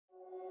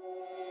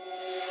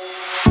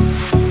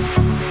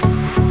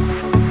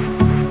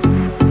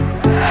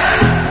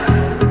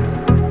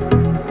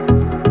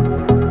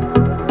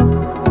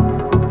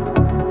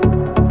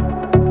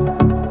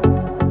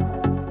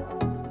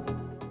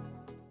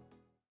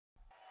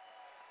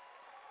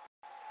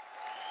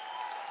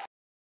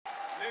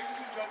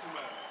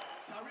gentlemen,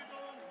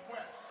 Taribo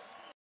West.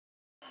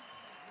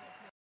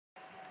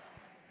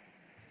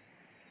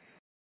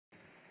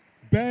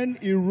 Ben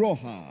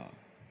Iroha.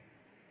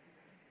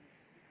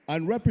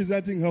 And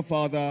representing her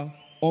father,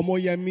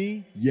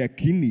 Omoyemi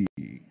Yekeen.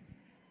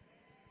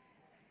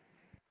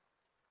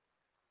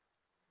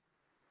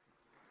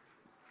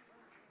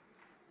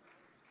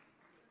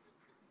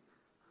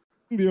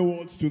 The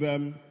awards to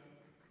them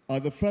are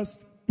the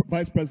first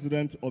Vice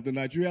President of the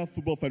Nigeria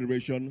Football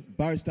Federation,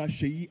 Barrister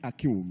Seyi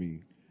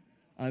Akinwumi,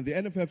 and the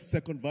NFF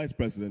Second Vice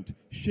President,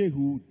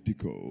 Shehu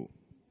Diko.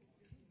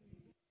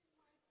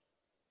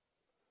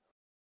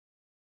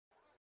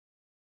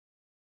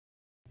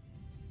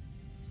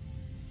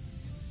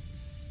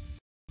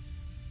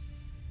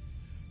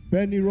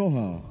 Ben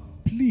Iroha,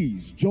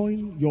 please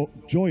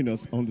join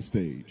us on the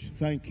stage.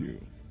 Thank you.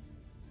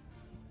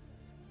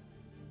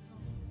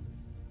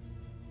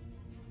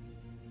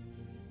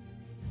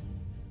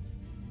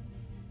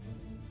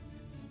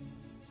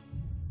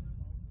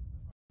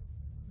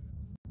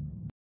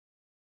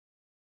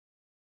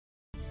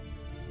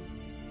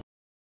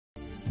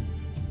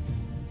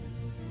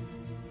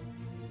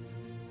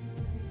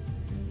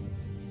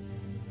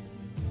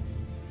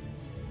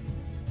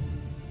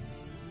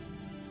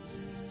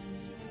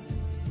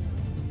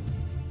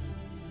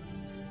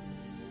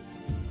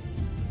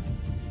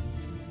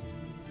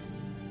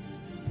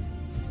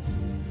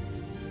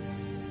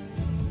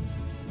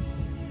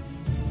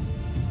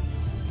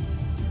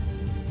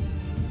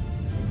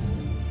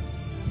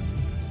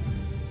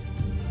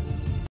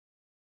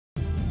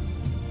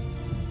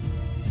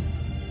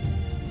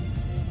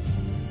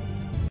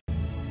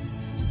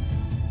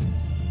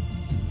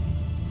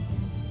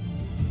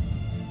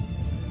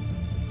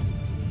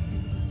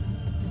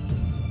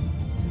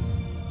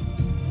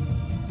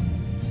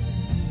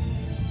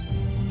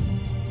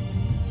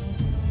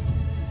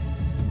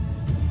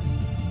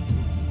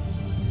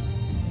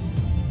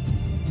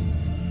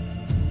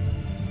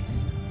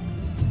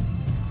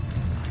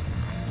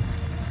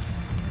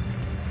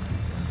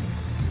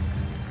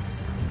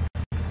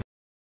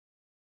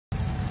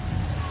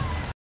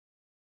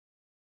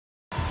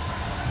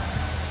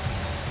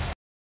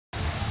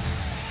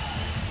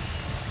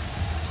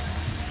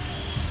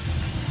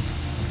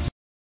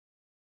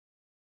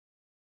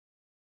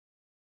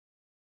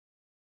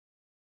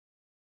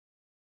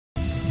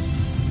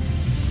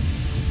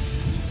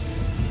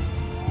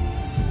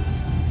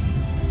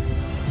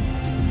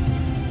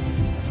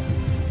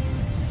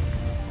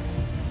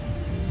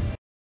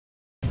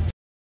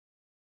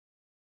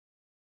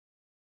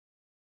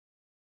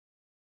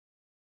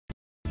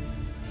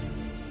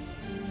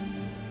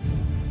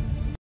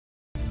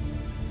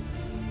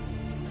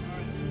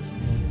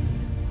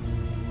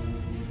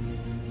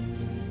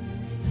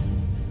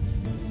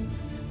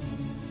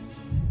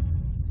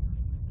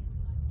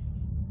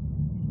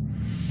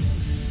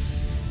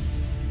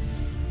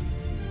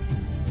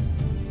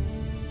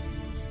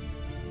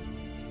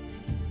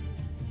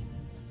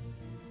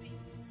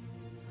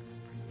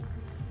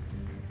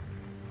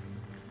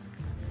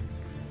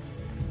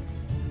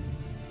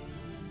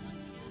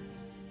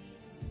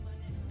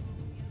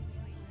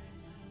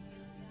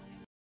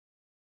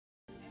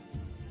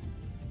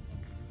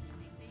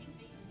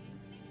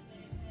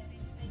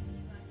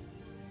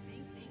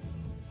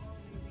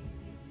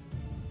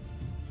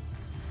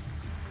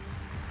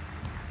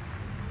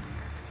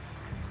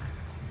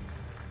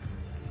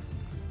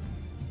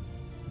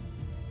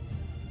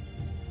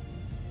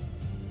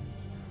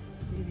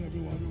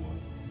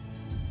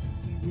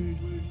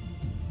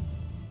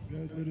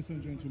 Yes, ladies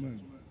and gentlemen,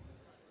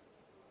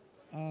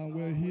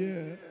 we're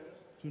here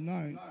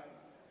tonight.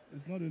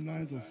 It's not a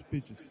night of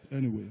speeches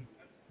anyway.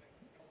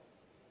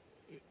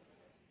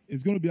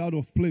 It's going to be out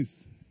of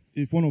place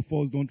if one of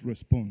us don't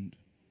respond.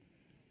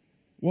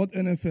 What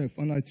NFF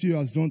and AITEO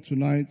has done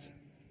tonight,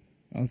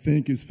 I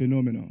think, is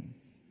phenomenal.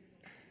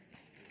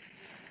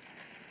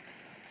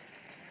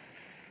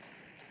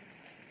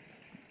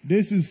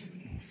 This is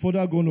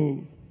further going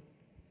to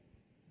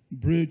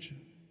bridge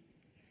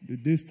the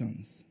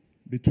distance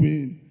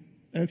between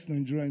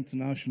ex-Nigeria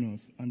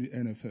internationals and the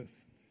NFF,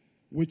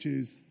 which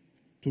is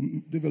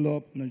to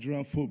develop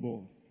Nigerian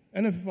football.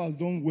 NFF has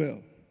done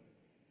well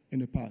in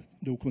the past.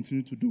 They will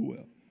continue to do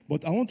well.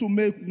 But I want to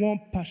make one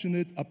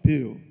passionate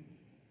appeal,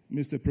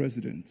 Mr.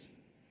 President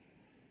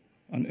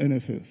and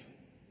NFF.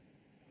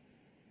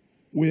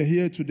 We are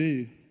here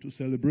today to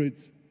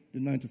celebrate the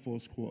 94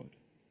 squad,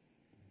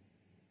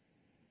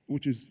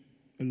 which is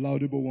a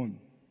laudable one.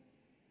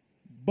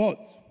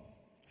 But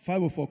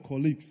 5 of our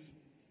colleagues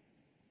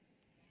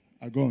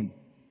are gone.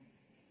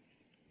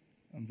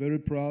 I'm very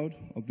proud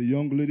of the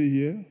young lady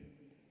here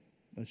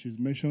that she's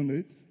mentioned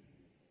it,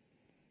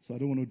 so I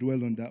don't want to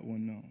dwell on that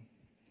one now.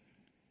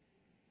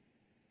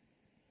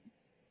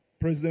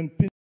 President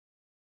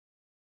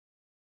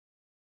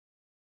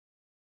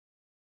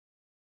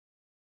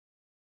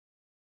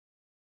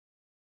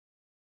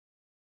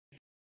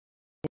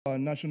our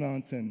national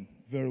anthem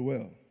very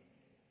well.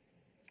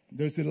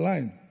 There's a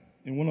line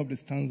in one of the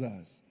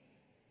stanzas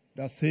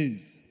that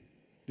says,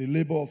 "The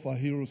labor of our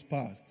heroes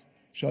past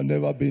shall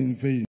never be in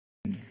vain.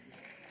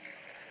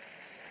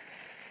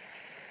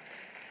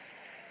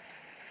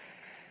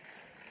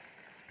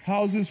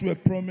 Houses were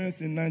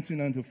promised in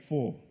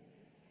 1994.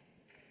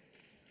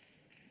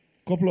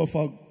 A couple of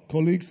our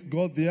colleagues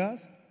got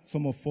theirs,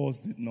 some of us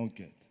did not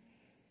get.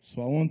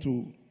 So I want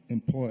to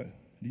employ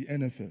the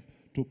NFF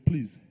to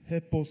please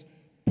help us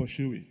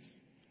pursue it.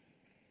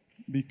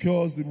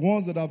 Because the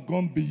ones that have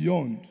gone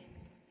beyond,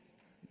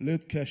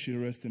 Late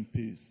Keshi, rest in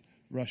peace.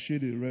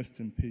 Rashidi, rest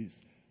in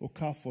peace.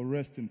 Okafor,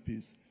 rest in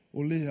peace.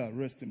 Oliseh,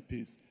 rest in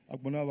peace.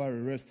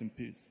 Agbonawari, rest in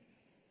peace.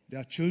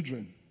 Their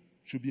children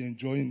should be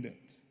enjoying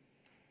that.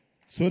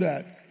 So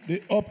that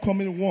the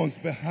upcoming ones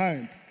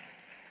behind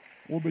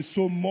will be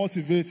so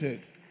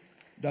motivated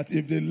that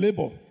if they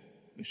labor,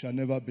 it shall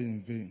never be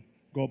in vain.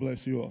 God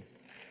bless you all.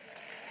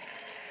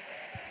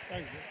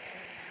 Thank you.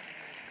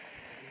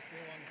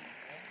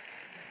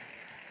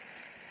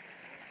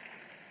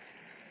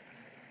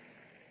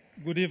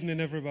 Good evening,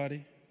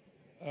 everybody.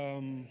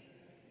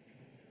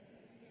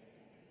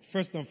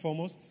 First and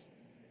foremost,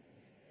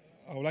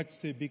 I would like to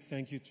say a big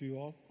thank you to you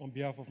all on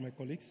behalf of my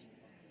colleagues.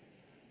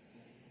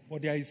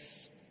 But there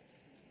is,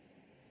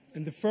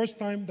 and the first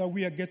time that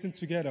we are getting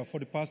together for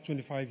the past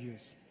 25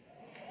 years.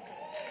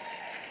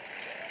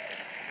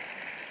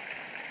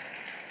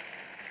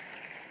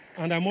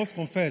 And I must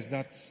confess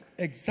that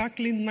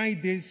exactly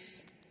 9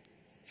 days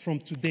from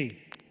today,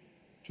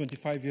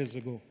 25 years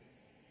ago,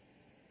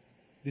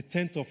 the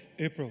 10th of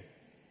April,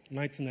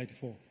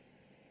 1994,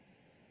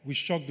 we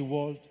shocked the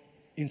world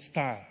in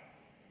style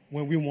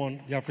when we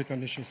won the African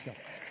Nations Cup.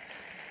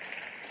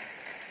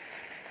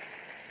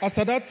 As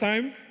at that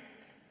time,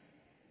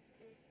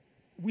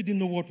 we didn't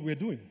know what we were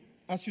doing.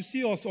 As you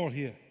see us all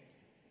here,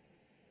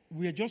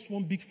 we are just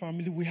one big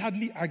family. We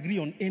hardly agree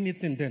on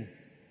anything then.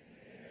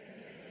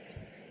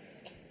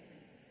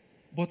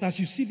 But as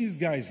you see these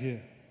guys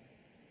here,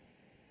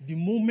 the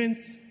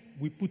moment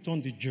we put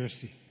on the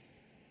jersey,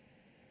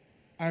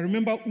 I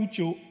remember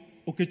Uche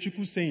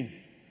Okechukwu saying,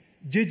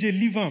 Jay Jay,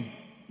 leave him.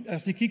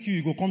 As he kick you,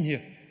 you go come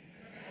here.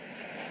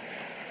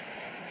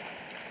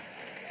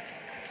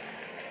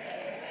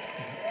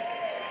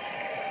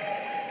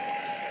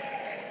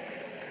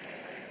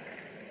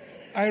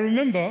 I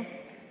remember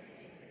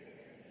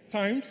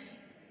times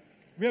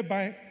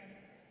whereby,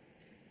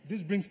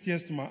 this brings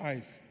tears to my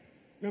eyes,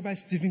 whereby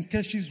Stephen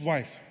Keshi's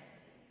wife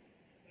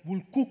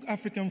will cook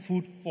African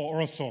food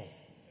for us all.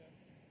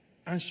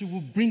 And she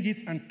will bring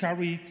it and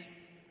carry it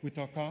with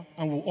her car,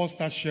 and we'll all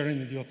start sharing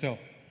in the hotel.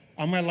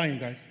 Am I lying,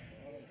 guys?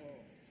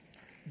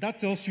 That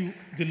tells you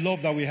the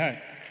love that we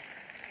had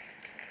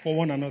for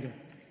one another.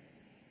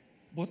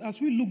 But as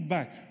we look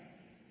back,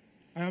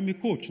 I am a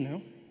coach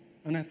now,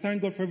 and I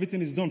thank God for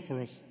everything He's done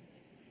for us.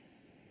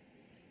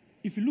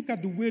 If you look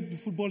at the way the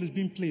football is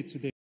being played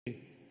today,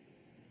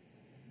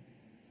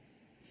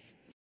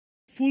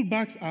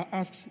 fullbacks are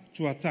asked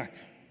to attack.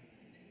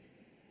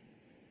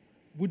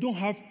 We don't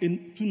have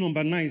two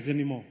number 9s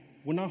anymore.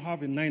 We now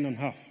have a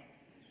 9.5.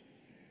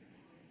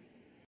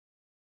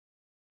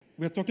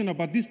 We're talking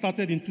about this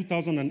started in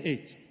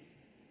 2008.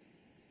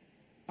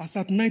 As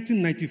at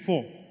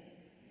 1994,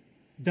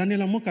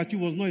 Daniel Amokachi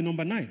was not a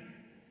number 9.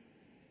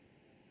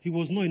 He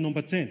was not a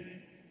number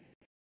 10.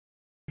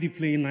 He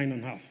playing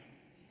 9.5.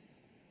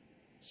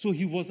 So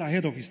he was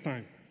ahead of his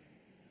time.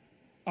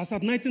 As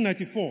at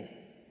 1994,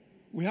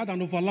 we had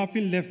an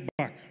overlapping left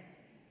back.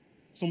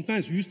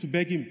 Sometimes we used to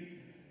beg him,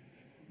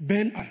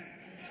 Ben.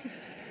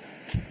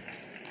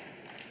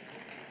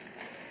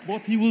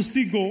 But he will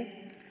still go,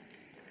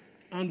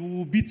 and we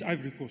will beat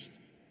Ivory Coast.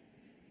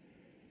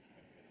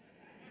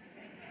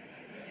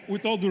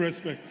 With all due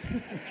respect.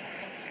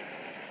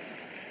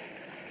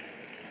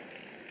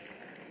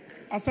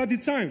 As at the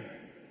time,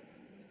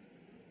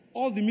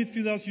 all the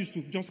midfielders used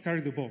to just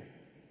carry the ball.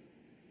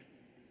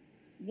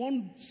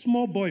 One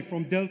small boy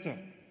from Delta,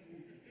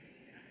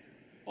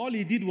 all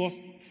he did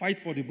was fight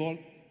for the ball,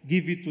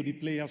 give it to the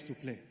players to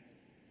play.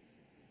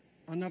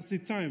 And at the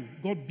time,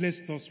 God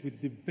blessed us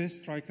with the best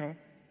striker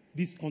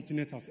this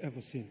continent has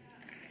ever seen.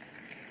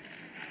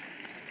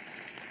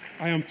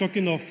 I am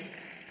talking of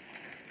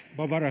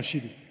Baba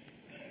Rashidi.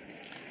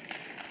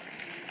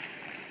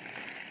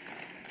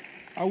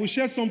 I will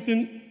share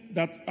something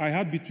that I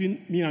had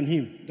between me and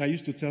him that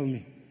used to tell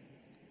me,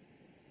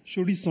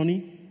 Shori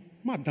Sonny,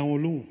 ma down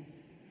alone.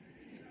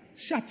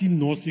 Shati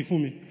no si for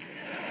me.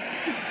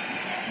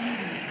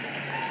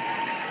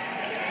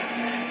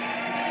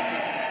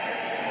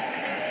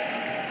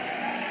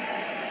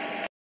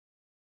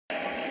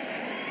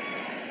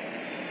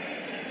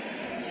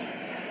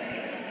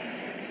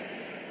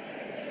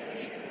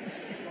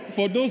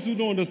 For those who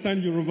don't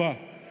understand Yoruba,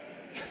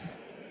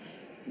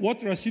 what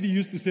Rashidi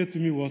used to say to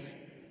me was,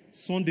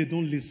 Sunday,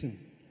 don't listen.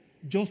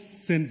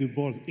 Just send the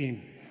ball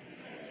in.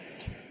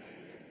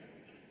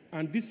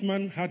 And this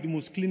man had the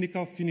most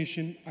clinical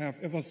finishing I have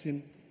ever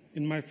seen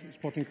in my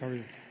sporting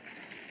career.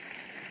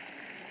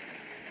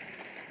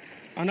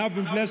 And I've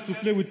been blessed to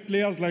play with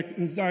players like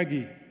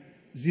Inzaghi,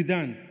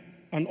 Zidane,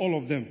 and all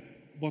of them.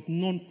 But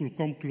none could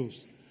come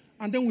close.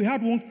 And then we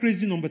had one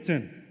crazy number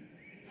 10.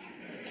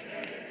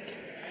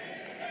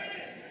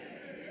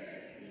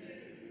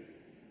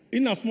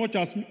 In as much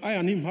as I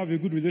and him have a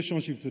good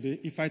relationship today,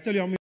 if I tell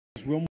you how many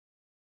times we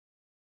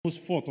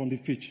almost fought on the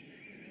pitch.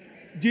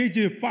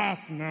 JJ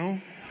pass now.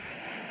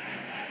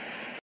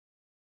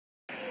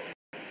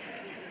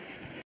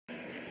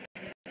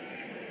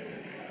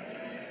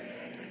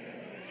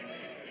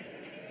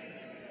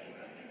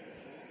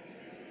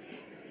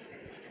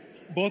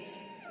 But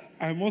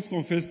I must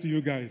confess to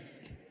you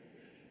guys,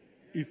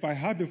 if I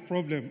had a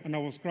problem and I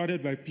was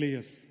crowded by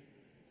players,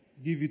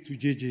 give it to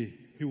JJ.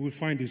 He will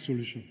find a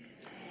solution.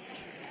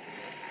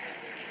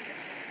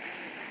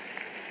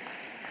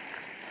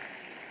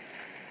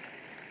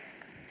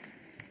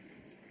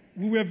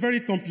 We were very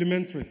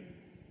complimentary,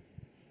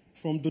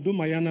 from Dodo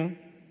Mayana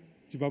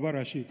to Baba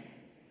Rashid.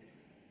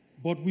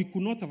 But we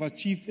could not have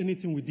achieved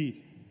anything we did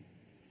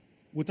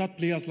without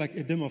players like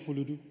Edema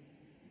Foludu,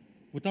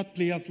 without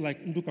players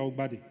like Nduka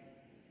Ubade.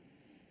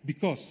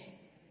 Because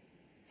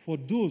for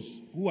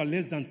those who are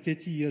less than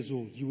 30 years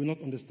old, you will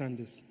not understand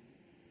this.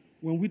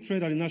 When we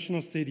trained at the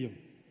National Stadium,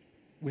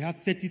 we had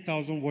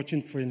 30,000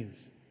 watching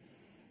trainings.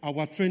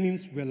 Our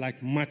trainings were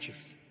like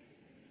matches.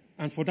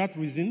 And for that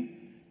reason,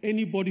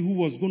 anybody who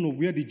was going to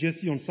wear the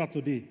jersey on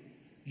Saturday,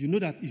 you know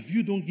that if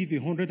you don't give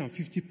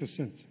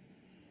 150%,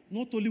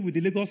 not only will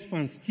the Lagos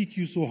fans kick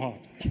you so hard,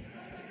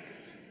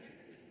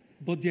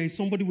 but there is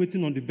somebody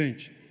waiting on the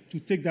bench to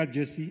take that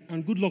jersey,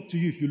 and good luck to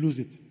you if you lose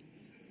it.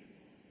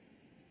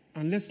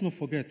 And let's not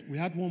forget, we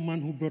had one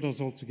man who brought us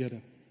all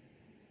together,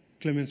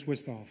 Clemens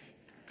Westerhoff.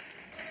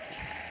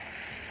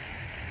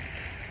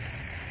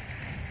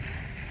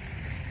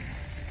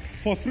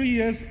 For 3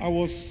 years, I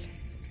was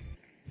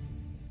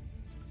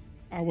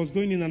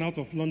going in and out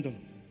of London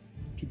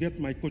to get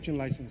my coaching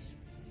license.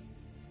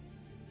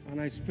 And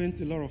I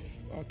spent a lot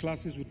of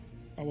classes with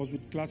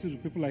classes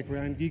with people like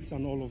Ryan Giggs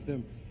and all of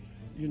them.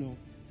 You know,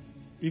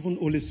 even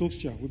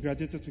Oliseh, we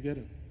graduated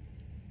together.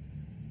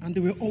 And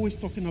they were always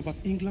talking about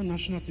England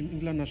national team,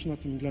 England national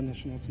team, England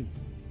national team.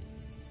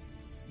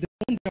 The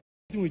one day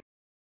I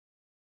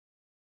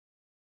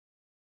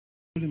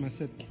told him, I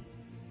said,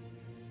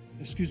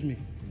 excuse me,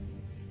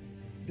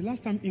 the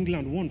last time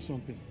England won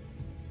something,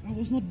 I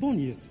was not born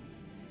yet.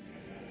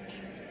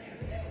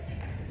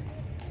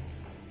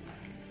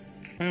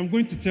 I am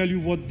going to tell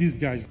you what these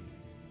guys,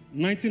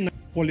 1990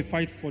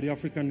 qualified for the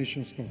African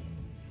Nations Cup.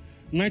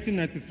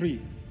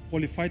 1993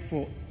 qualified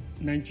for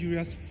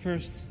Nigeria's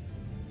first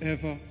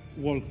ever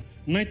World Cup.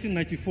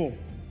 1994,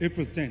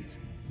 April 10th,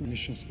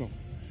 Nations Cup.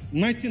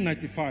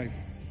 1995,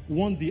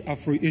 won the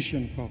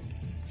Afro-Asian Cup.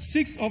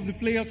 6 of the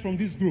players from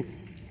this group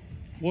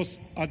was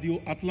at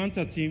the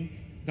Atlanta team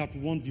that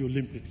won the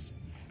Olympics.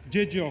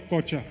 Jay Jay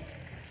Okocha,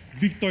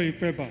 Victor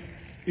Ipeba,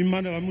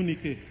 Emmanuel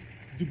Amunike,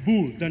 the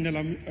Bull, Daniel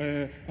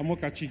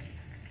Amokachi.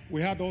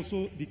 We had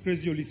also the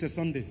crazy Oliseh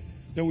Sunday.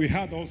 Then we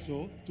had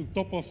also, to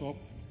top us up,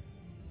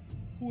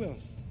 who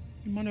else?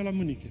 Emmanuel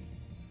Amunike.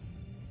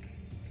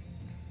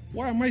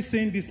 Why am I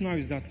saying this now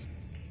is that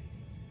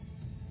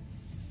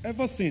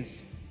ever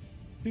since,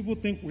 people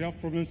think we have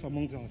problems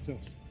amongst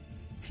ourselves.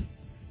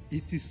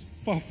 It is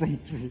far from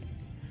true.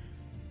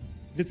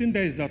 The thing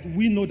there is that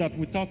we know that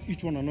without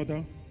each one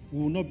another,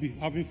 we will not be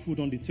having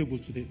food on the table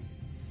today.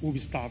 We'll be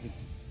starving.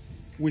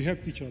 We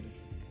helped each other.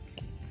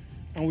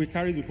 And we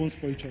carry the bones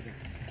for each other.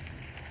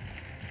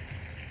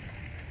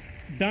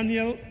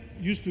 Daniel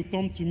used to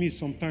come to me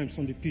sometimes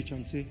on the pitch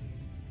and say,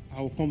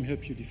 I will come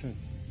help you defend.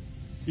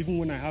 Even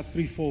when I had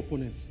 3-4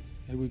 opponents,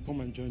 he will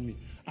come and join me.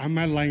 Am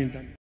I lying,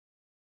 Daniel?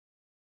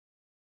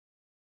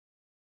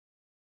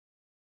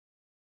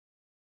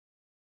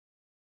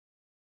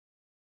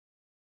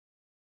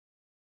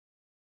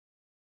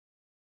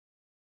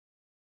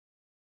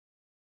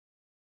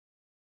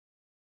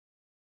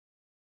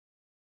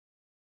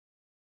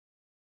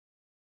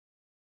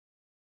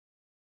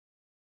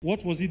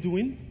 What was he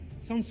doing?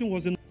 Samson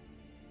was in.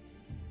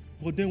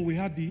 But then we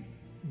had the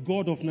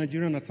god of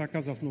Nigerian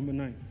attackers as number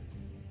 9.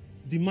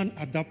 The man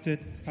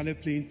adapted,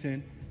 started playing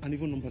 10, and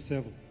even number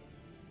 7.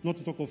 Not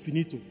to talk of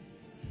Finito.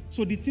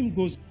 So the team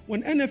goes.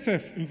 When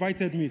NFF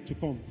invited me to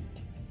come,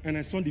 and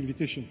I saw the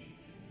invitation,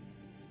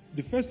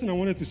 the first thing I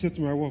wanted to say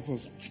to my wife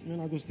was, man,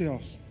 I'll go stay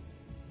house.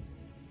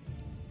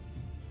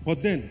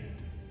 But then,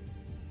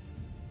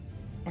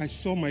 I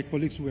saw my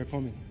colleagues who were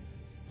coming.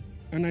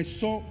 And I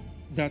saw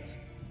that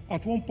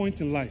at one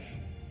point in life,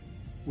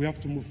 we have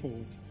to move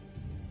forward.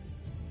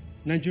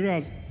 Nigeria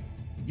has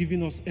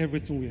given us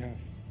everything we have.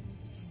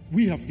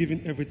 We have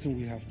given everything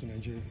we have to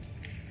Nigeria.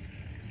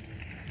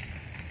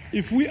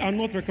 If we are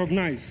not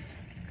recognized,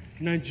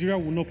 Nigeria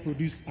will not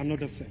produce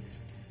another set.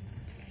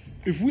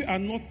 If we are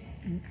not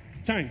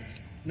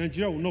thanked,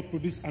 Nigeria will not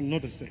produce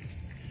another set.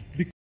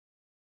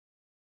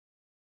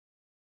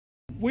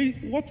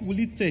 What will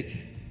it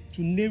take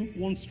to name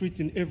one street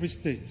in every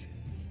state?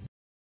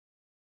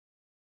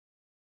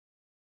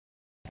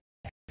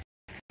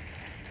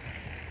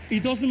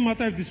 It doesn't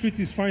matter if the street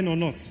is fine or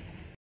not,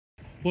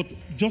 but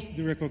just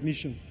the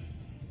recognition.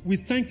 We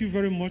thank you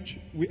very much.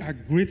 We are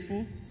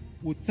grateful.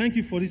 We thank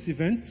you for this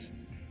event.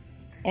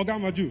 Oga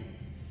Maju,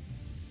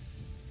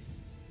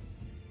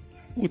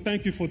 we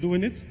thank you for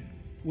doing it.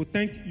 We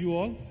thank you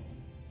all.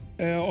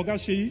 Oga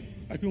Jay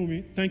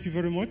Okocha, thank you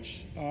very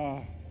much.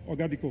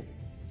 Oga Diko,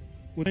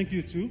 we thank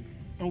you too.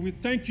 And we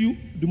thank you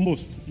the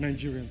most,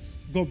 Nigerians.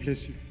 God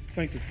bless you.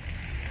 Thank you.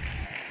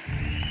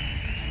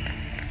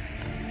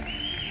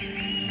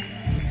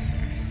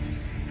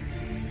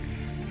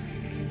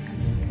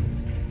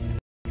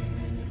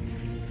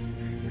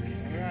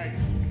 All right.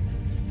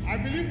 I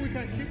believe we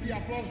can keep the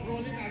applause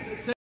rolling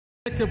as they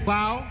take a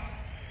bow.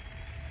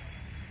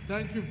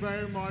 Thank you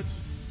very much.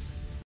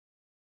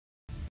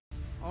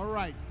 All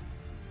right.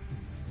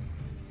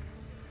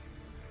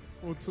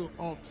 Photo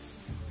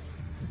ops.